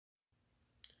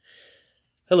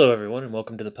Hello, everyone, and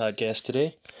welcome to the podcast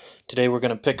today. Today, we're going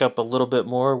to pick up a little bit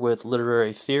more with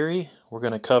literary theory. We're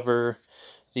going to cover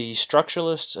the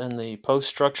structuralists and the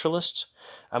post-structuralists.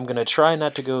 I'm going to try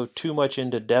not to go too much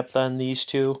into depth on these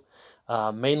two,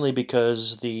 mainly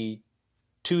because the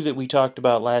two that we talked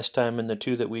about last time and the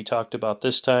two that we talked about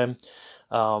this time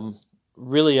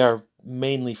really are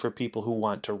mainly for people who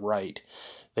want to write.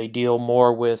 They deal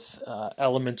more with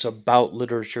elements about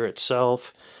literature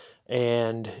itself.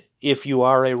 And if you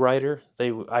are a writer,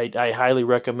 I highly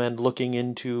recommend looking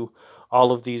into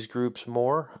all of these groups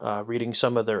more, reading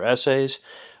some of their essays.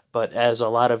 But as a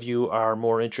lot of you are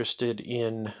more interested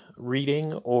in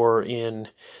reading or in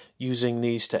using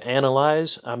these to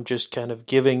analyze, I'm just kind of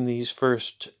giving these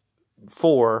first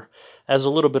four as a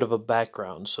little bit of a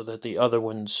background so that the other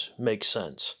ones make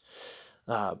sense.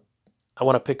 I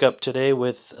want to pick up today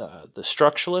with the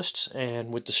structuralists,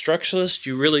 and with the structuralists,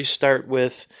 you really start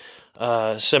with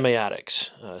semiotics.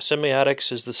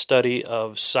 Semiotics is the study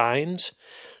of signs.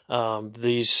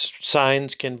 These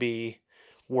signs can be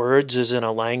words as in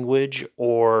a language,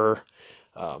 or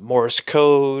Morse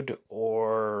code,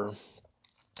 or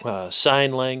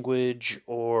sign language,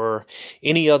 or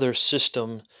any other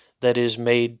system that is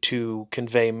made to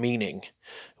convey meaning,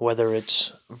 whether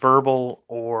it's verbal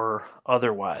or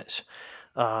otherwise.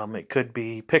 It could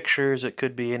be pictures, it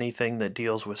could be anything that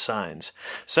deals with signs.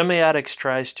 Semiotics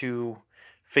tries to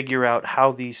figure out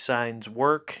how these signs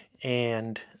work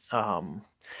and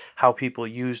how people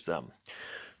use them.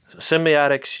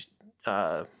 Semiotics,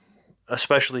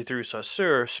 especially through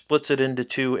Saussure, splits it into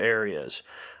two areas.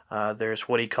 There's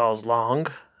what he calls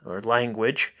langue, or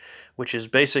language, which is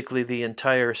basically the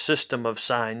entire system of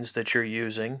signs that you're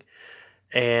using.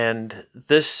 And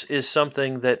this is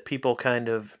something that people kind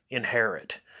of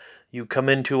inherit. You come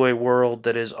into a world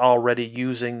that is already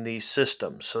using these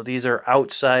systems. So these are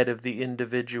outside of the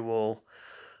individual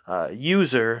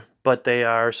user, but they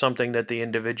are something that the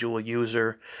individual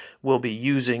user will be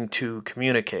using to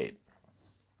communicate.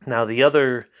 Now, the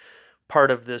other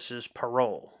part of this is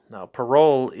parole. Now,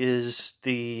 parole is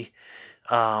the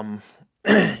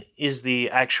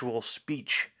actual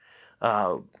speech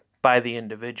by the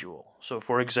individual. So,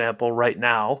 for example, right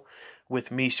now,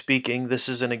 with me speaking, this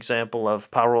is an example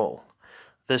of parole.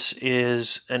 This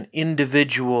is an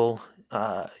individual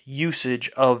usage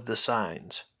of the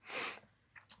signs.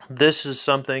 This is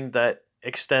something that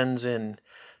extends in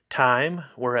time,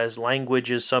 whereas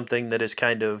language is something that is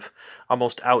kind of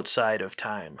almost outside of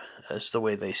time, as the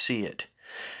way they see it.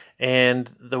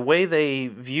 And the way they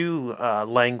view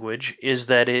language is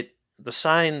that the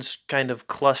signs kind of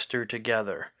cluster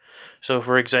together. So,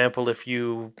 for example, if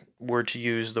you were to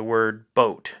use the word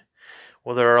boat,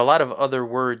 well, there are a lot of other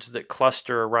words that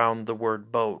cluster around the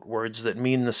word boat, words that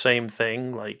mean the same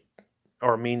thing,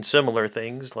 or mean similar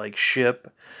things, like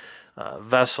ship,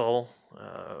 vessel,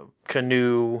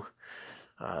 canoe,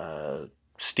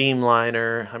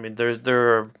 steamliner. I mean,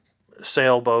 there are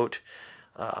sailboat.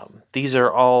 These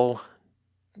are all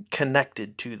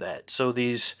connected to that. So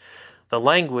the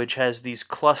language has these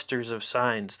clusters of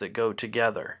signs that go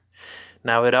together.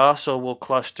 Now, it also will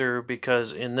cluster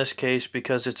because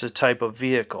it's a type of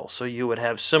vehicle. So you would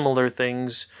have similar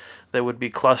things that would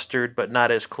be clustered but not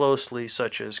as closely,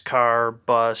 such as car,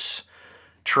 bus,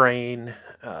 train,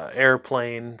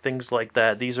 airplane, things like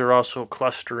that. These are also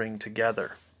clustering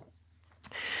together.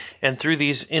 And through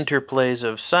these interplays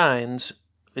of signs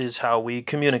is how we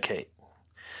communicate.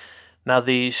 Now,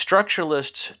 the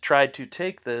structuralists tried to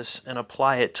take this and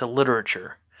apply it to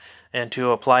literature, and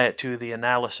to apply it to the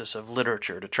analysis of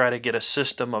literature, to try to get a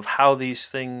system of how these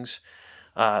things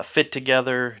fit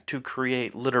together to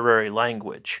create literary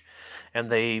language. And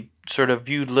they sort of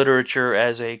viewed literature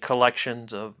as a collection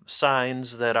of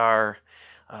signs that are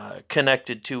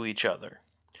connected to each other.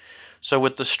 So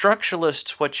with the structuralists,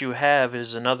 what you have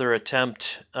is another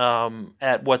attempt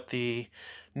at what the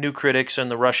New Critics and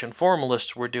the Russian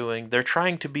formalists were doing. They're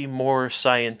trying to be more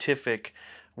scientific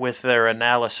with their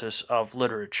analysis of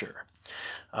literature.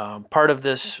 Part of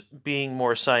this being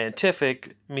more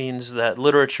scientific means that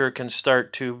literature can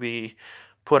start to be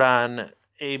put on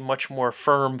a much more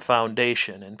firm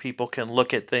foundation, and people can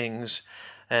look at things.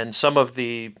 And some of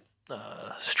the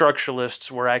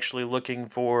structuralists were actually looking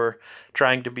for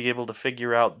trying to be able to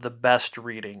figure out the best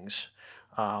readings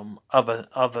of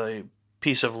a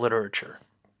piece of literature.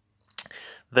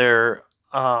 Their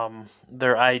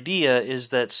idea is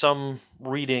that some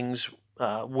readings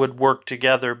would work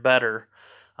together better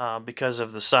because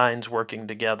of the signs working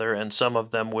together, and some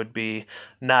of them would be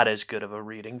not as good of a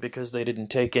reading because they didn't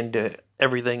take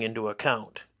everything into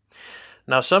account.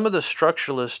 Now, some of the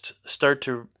structuralists start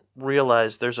to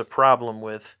realize there's a problem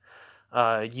with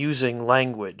using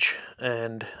language.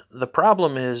 And the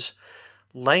problem is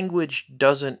language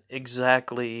doesn't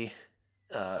exactly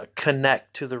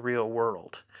connect to the real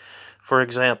world. For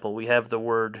example, we have the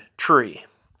word tree.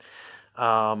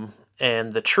 And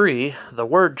the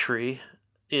word tree,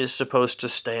 is supposed to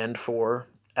stand for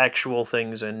actual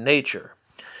things in nature.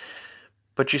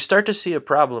 But you start to see a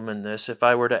problem in this if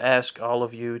I were to ask all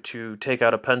of you to take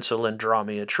out a pencil and draw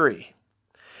me a tree.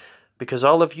 Because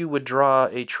all of you would draw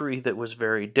a tree that was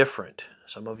very different.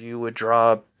 Some of you would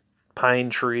draw pine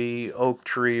tree, oak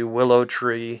tree, willow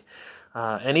tree.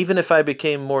 And even if I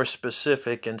became more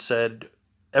specific and said,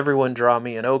 everyone draw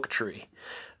me an oak tree,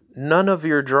 none of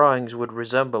your drawings would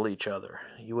resemble each other.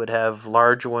 You would have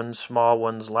large ones, small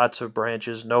ones, lots of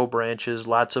branches, no branches,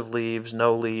 lots of leaves,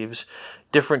 no leaves,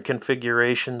 different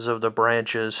configurations of the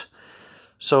branches.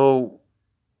 So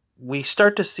we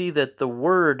start to see that the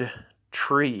word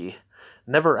tree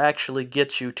never actually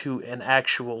gets you to an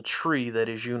actual tree that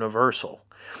is universal,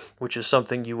 which is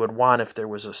something you would want if there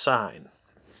was a sign.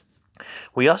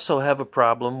 We also have a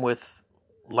problem with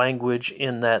language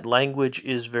in that language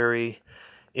is very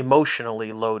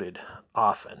emotionally loaded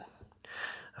often.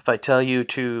 If I tell you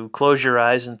to close your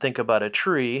eyes and think about a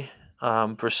tree,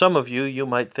 for some of you, you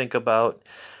might think about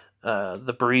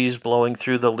the breeze blowing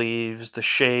through the leaves, the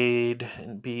shade,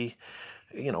 and be,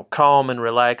 calm and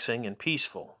relaxing and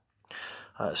peaceful.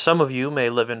 Some of you may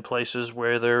live in places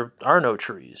where there are no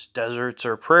trees, deserts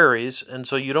or prairies, and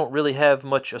so you don't really have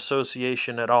much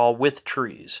association at all with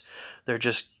trees. They're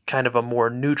just kind of a more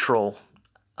neutral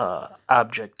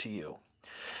object to you.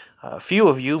 A few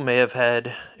of you may have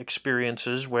had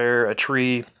experiences where a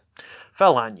tree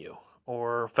fell on you,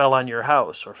 or fell on your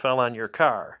house, or fell on your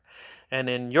car. And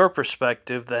in your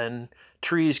perspective, then,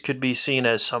 trees could be seen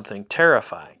as something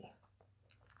terrifying.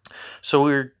 So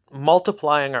we're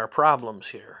multiplying our problems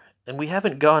here, and we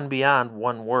haven't gone beyond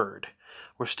one word.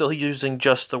 We're still using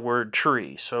just the word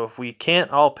tree. So if we can't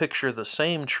all picture the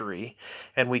same tree,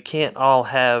 and we can't all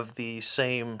have the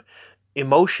same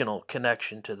emotional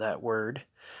connection to that word,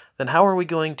 then how are we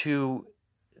going to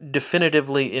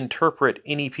definitively interpret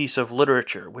any piece of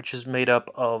literature, which is made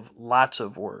up of lots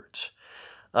of words?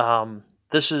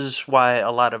 This is why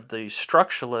a lot of the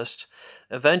structuralists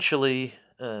eventually,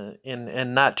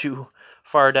 and not too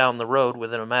far down the road,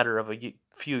 within a matter of a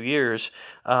few years,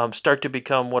 start to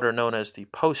become what are known as the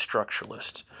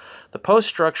post-structuralists. The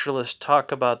post-structuralists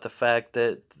talk about the fact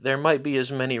that there might be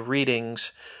as many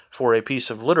readings for a piece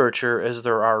of literature as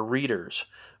there are readers,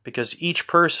 because each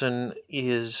person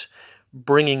is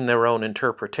bringing their own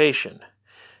interpretation.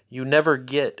 You never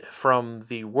get from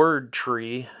the word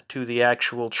tree to the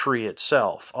actual tree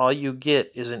itself. All you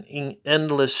get is an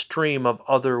endless stream of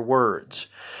other words.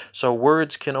 So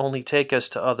words can only take us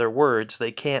to other words.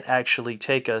 They can't actually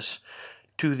take us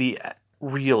to the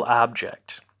real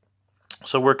object.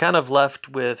 So we're kind of left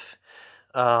with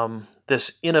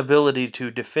this inability to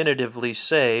definitively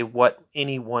say what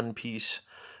any one piece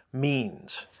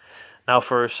means. Now,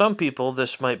 for some people,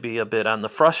 this might be a bit on the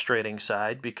frustrating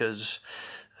side because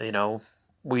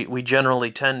we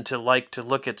generally tend to like to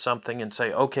look at something and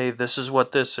say, okay, this is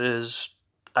what this is,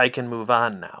 I can move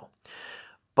on now.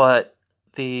 But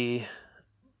the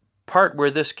part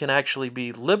where this can actually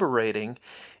be liberating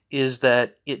is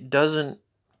that it doesn't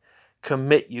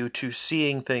commit you to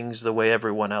seeing things the way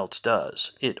everyone else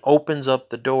does. It opens up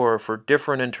the door for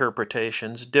different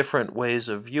interpretations, different ways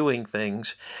of viewing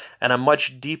things, and a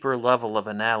much deeper level of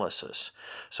analysis.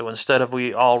 So instead of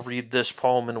we all read this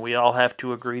poem and we all have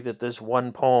to agree that this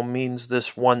one poem means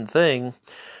this one thing,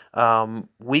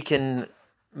 we can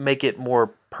make it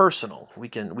more personal. We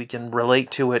can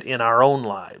relate to it in our own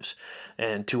lives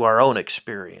and to our own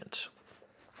experience.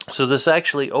 So this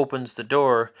actually opens the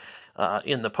door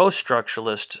in the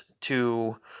post-structuralist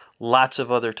to lots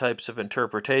of other types of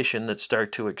interpretation that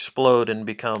start to explode and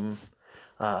become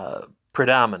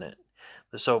predominant.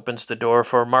 This opens the door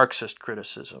for Marxist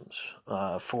criticisms,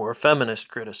 for feminist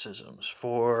criticisms,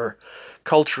 for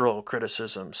cultural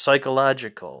criticisms,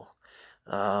 psychological,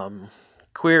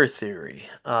 queer theory.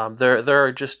 There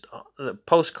are just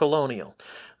post-colonial.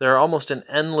 There are almost an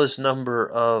endless number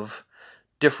of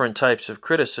different types of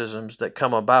criticisms that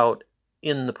come about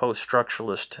in the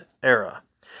post-structuralist era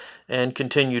and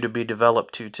continue to be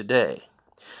developed to today.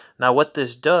 Now, what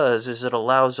this does is it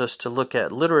allows us to look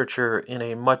at literature in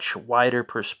a much wider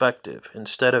perspective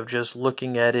instead of just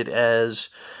looking at it as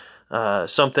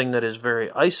something that is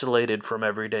very isolated from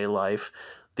everyday life.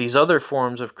 These other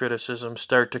forms of criticism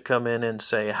start to come in and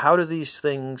say, how do these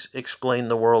things explain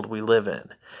the world we live in?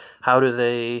 How do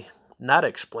they not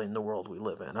explain the world we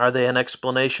live in? Are they an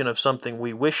explanation of something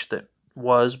we wish that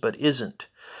was but isn't?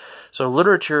 So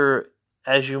literature,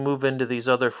 as you move into these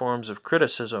other forms of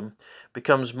criticism,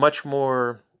 becomes much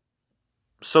more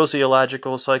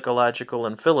sociological, psychological,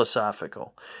 and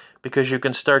philosophical, because you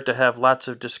can start to have lots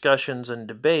of discussions and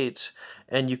debates,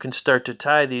 and you can start to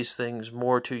tie these things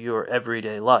more to your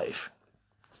everyday life.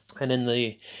 And in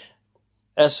the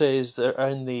essays that are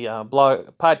in the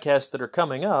blog podcasts that are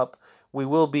coming up, we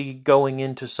will be going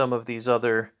into some of these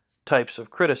other types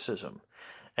of criticism.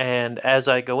 And as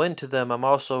I go into them, I'm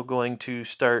also going to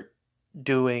start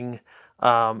doing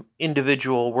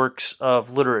individual works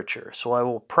of literature. So I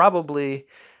will probably,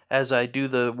 as I do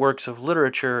the works of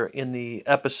literature in the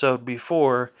episode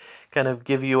before, kind of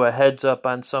give you a heads up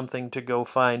on something to go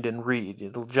find and read.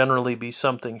 It'll generally be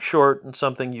something short and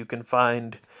something you can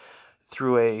find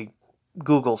through a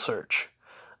Google search.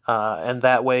 And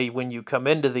that way, when you come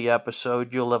into the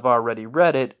episode, you'll have already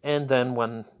read it, and then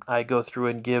when I go through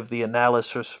and give the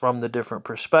analysis from the different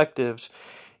perspectives,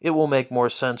 it will make more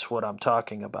sense what I'm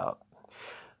talking about.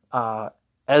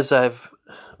 As I've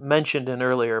mentioned in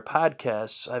earlier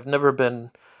podcasts, I've never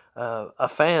been a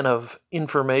fan of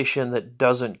information that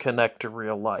doesn't connect to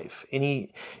real life.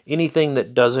 Anything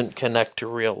that doesn't connect to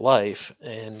real life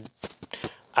and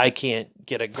I can't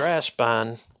get a grasp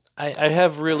on, I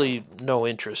have really no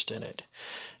interest in it.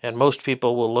 And most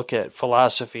people will look at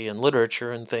philosophy and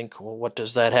literature and think, well, what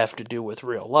does that have to do with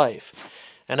real life?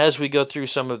 And as we go through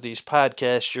some of these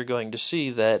podcasts, you're going to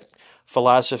see that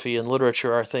philosophy and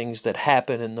literature are things that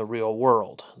happen in the real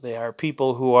world. They are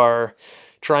people who are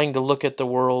trying to look at the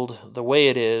world the way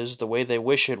it is, the way they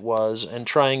wish it was, and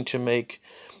trying to make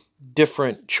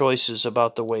different choices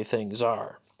about the way things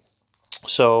are.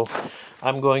 So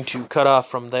I'm going to cut off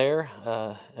from there.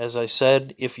 As I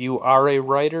said, if you are a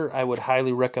writer, I would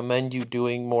highly recommend you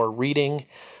doing more reading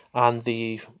on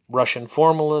the Russian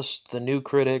formalists, the new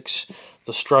critics,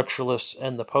 the structuralists,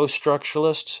 and the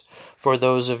post-structuralists. For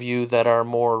those of you that are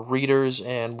more readers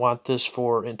and want this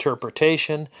for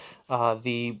interpretation,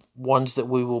 the ones that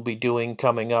we will be doing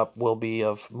coming up will be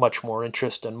of much more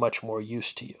interest and much more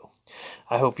use to you.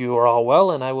 I hope you are all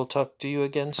well, and I will talk to you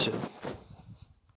again soon.